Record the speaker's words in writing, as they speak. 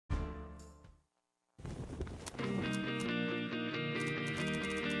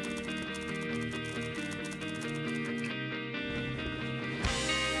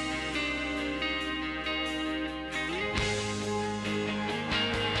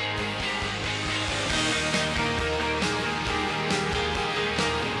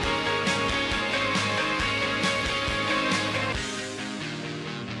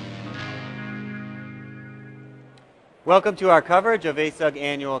Welcome to our coverage of ASUG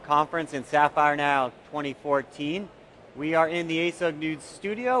Annual Conference in Sapphire Now 2014. We are in the ASUG News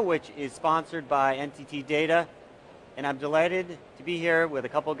Studio, which is sponsored by NTT Data, and I'm delighted to be here with a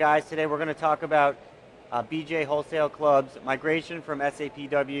couple guys today. We're going to talk about BJ Wholesale Club's migration from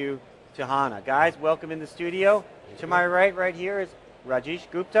SAPW to HANA. Guys, welcome in the studio. To my right here is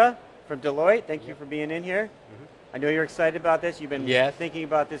Rajesh Gupta from Deloitte. Thank you for being in here. I know you're excited about this. You've been thinking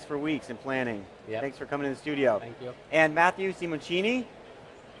about this for weeks and planning. Thanks for coming in the studio. Thank you. And Matthew Simoncini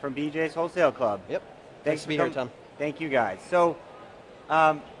from BJ's Wholesale Club. Yep. Thanks for being here, Tom. Thank you, guys. So,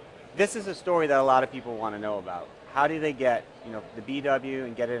 this is a story that a lot of people want to know about. How do they get, the BW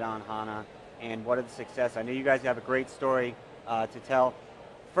and get it on HANA, and what are the success? I know you guys have a great story to tell.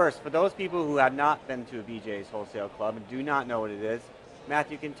 First, for those people who have not been to a BJ's Wholesale Club and do not know what it is,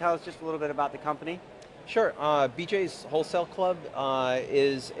 Matthew, can you tell us just a little bit about the company? Sure. BJ's Wholesale Club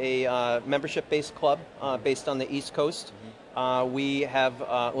is a membership-based club based on the East Coast. We have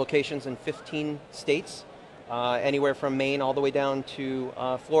locations in 15 states, anywhere from Maine all the way down to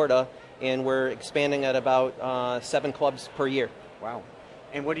Florida, and we're expanding at about 7 clubs per year. Wow.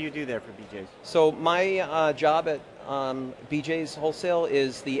 And what do you do there for BJ's? So my job at BJ's Wholesale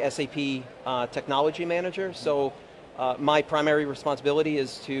is the SAP Technology Manager. So my primary responsibility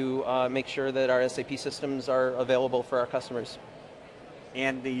is to make sure that our SAP systems are available for our customers.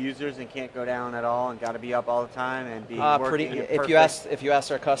 And the users and can't go down at all and got to be up all the time and be working if you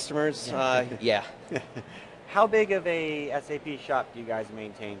ask our customers, yeah. How big of a SAP shop do you guys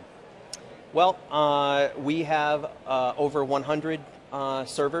maintain? Well, we have over 100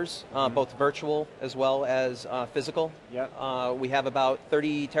 servers, both virtual as well as physical. Yep. We have about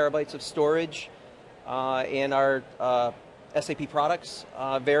 30 terabytes of storage. And our SAP products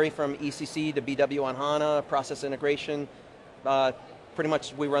vary from ECC to BW on HANA, process integration. Pretty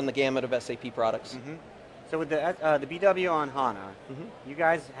much we run the gamut of SAP products. So with the BW on HANA, you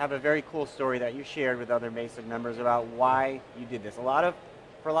guys have a very cool story that you shared with other ASUG members about why you did this. For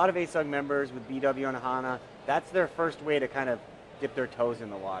a lot of ASUG members with BW on HANA, that's their first way to kind of dip their toes in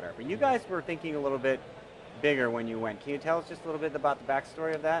the water. But you guys were thinking a little bit bigger when you went. Can you tell us just a little bit about the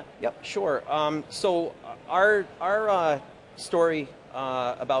backstory of that? Yep, sure. So our story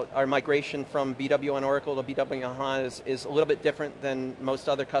about our migration from BW on Oracle to BW on HANA is a little bit different than most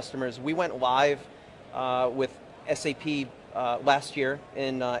other customers. We went live with SAP last year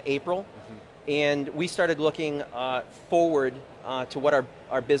in April, and we started looking forward to what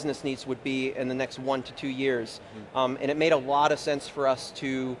our business needs would be in the next 1 to 2 years. And it made a lot of sense for us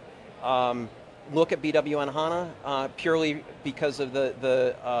to look at BW on HANA purely because of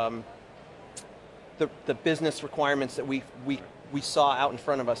the business requirements that we saw out in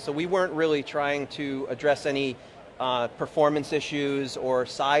front of us. So we weren't really trying to address any performance issues or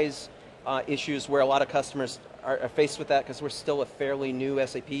size issues where a lot of customers are faced with that, because we're still a fairly new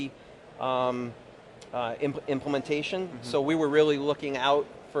SAP implementation. So we were really looking out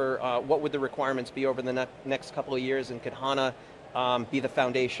for what would the requirements be over the next couple of years, and could HANA be the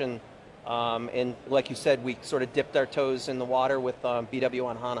foundation. And like you said, we sort of dipped our toes in the water with BW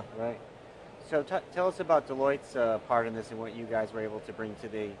on HANA. Right. So tell us about Deloitte's part in this and what you guys were able to bring to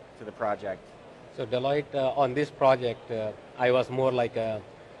the project. So Deloitte, on this project, I was more like a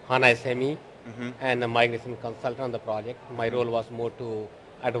HANA SME and a migration consultant on the project. My role was more to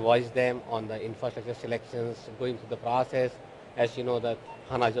advise them on the infrastructure selections, going through the process. As you know, that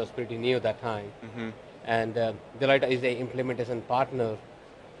HANA was pretty new at that time. And Deloitte is an implementation partner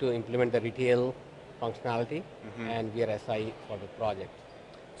to implement the retail functionality, and we are SI for the project.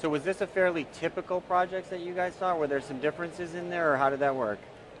 So was this a fairly typical project that you guys saw? Were there some differences in there, or how did that work?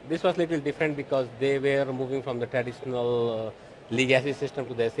 This was a little different because they were moving from the traditional legacy system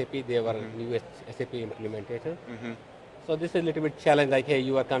to the SAP. They were new SAP implementator. So this is a little bit challenge, like, hey,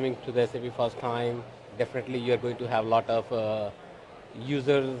 you are coming to the SAP first time. Definitely you are going to have a lot of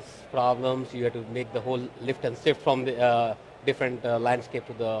users problems. You have to make the whole lift and shift from the different landscape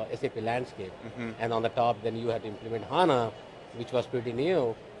to the SAP landscape. And on the top, then you had to implement HANA, which was pretty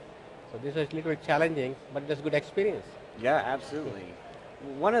new. So this was a little bit challenging, but it's a good experience. Yeah, absolutely.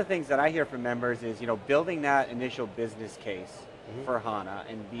 One of the things that I hear from members is, building that initial business case for HANA,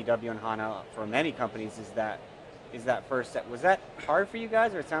 and BW and HANA for many companies is that first step. Was that hard for you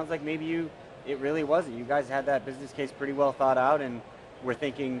guys, or it sounds like maybe it really wasn't? You guys had that business case pretty well thought out and were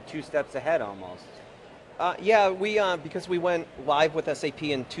thinking 2 steps ahead almost. Yeah, because we went live with SAP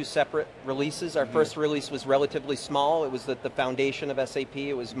in 2 separate releases. Our first release was relatively small. It was the foundation of SAP.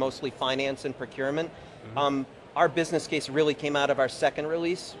 It was mostly finance and procurement. Our business case really came out of our second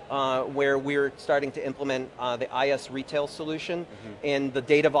release, where we're starting to implement the IS retail solution, and the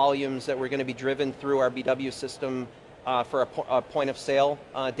data volumes that were going to be driven through our BW system for a point of sale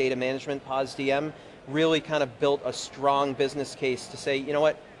data management, POS DM, really kind of built a strong business case to say, you know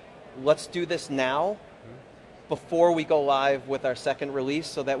what, let's do this now before we go live with our second release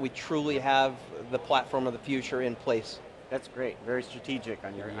so that we truly have the platform of the future in place. That's great, very strategic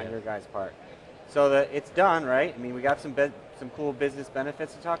on your guys' part. So it's done, right? I mean, we got some cool business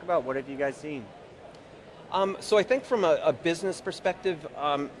benefits to talk about. What have you guys seen? So I think from a business perspective,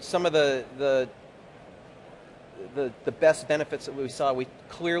 some of the best benefits that we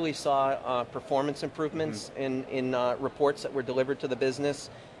clearly saw performance improvements in reports that were delivered to the business.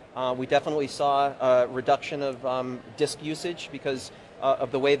 We definitely saw a reduction of disk usage because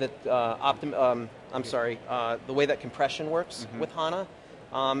of the way that the way that compression works with HANA.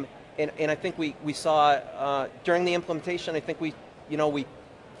 And I think we saw during the implementation, I think we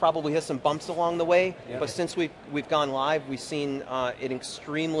probably hit some bumps along the way, but since we've gone live, we've seen an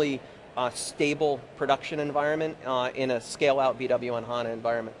extremely stable production environment in a scale-out BW on HANA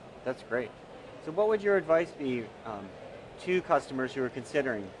environment. That's great. So what would your advice be to customers who are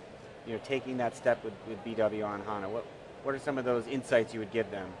considering taking that step with BW on HANA? What are some of those insights you would give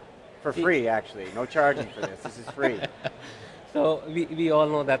them? For free, actually. No charging for this. This is free. So we all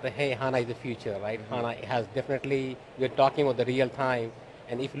know that, hey, HANA is the future, right? HANA has definitely, we're talking about the real time,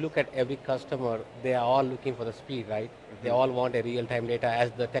 and if you look at every customer, they are all looking for the speed, right? They all want a real-time data.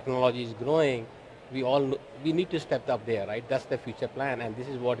 As the technology is growing, we need to step up there, right? That's the future plan, and this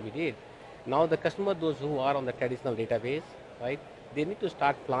is what we did. Now the customer, those who are on the traditional database, right, they need to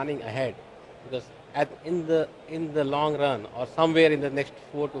start planning ahead, because in the long run, or somewhere in the next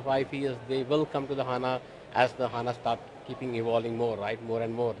 4 to 5 years, they will come to the HANA as the HANA start keeping evolving more, right? More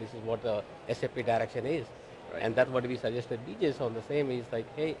and more. This is what the SAP direction is. Right. And that's what we suggested DJ. So the same is like,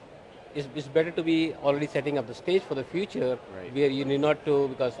 hey, it's better to be already setting up the stage for the future, where you need not to,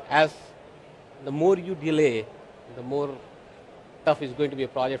 because as the more you delay, the more tough is going to be a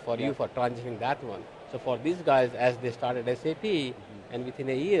project for you for transitioning that one. So for these guys, as they started SAP, and within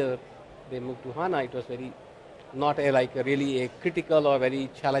a year, they moved to HANA, it was not really a critical or very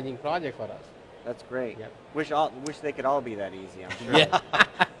challenging project for us. That's great. Yep. Wish they could all be that easy, I'm sure. Yeah.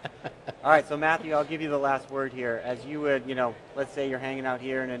 All right, so Matthew, I'll give you the last word here. As you would, let's say you're hanging out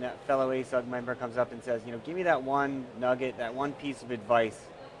here and a fellow ASUG member comes up and says, give me that one nugget, that one piece of advice,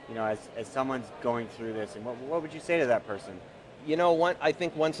 as someone's going through this, and what would you say to that person? I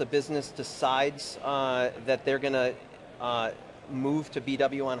think once a business decides that they're going to move to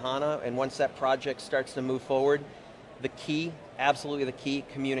BW on HANA, and once that project starts to move forward, absolutely the key,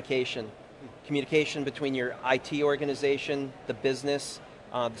 communication. Communication between your IT organization, the business,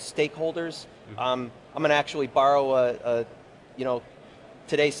 the stakeholders. I'm going to actually borrow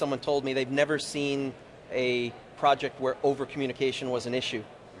today someone told me they've never seen a project where over-communication was an issue.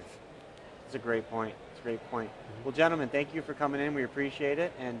 It's a great point. It's a great point. Well, gentlemen, thank you for coming in. We appreciate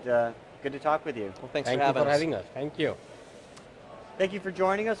it, and good to talk with you. Well, thanks for having us. Thank you. Thank you for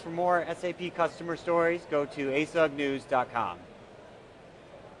joining us. For more SAP customer stories, go to asugnews.com.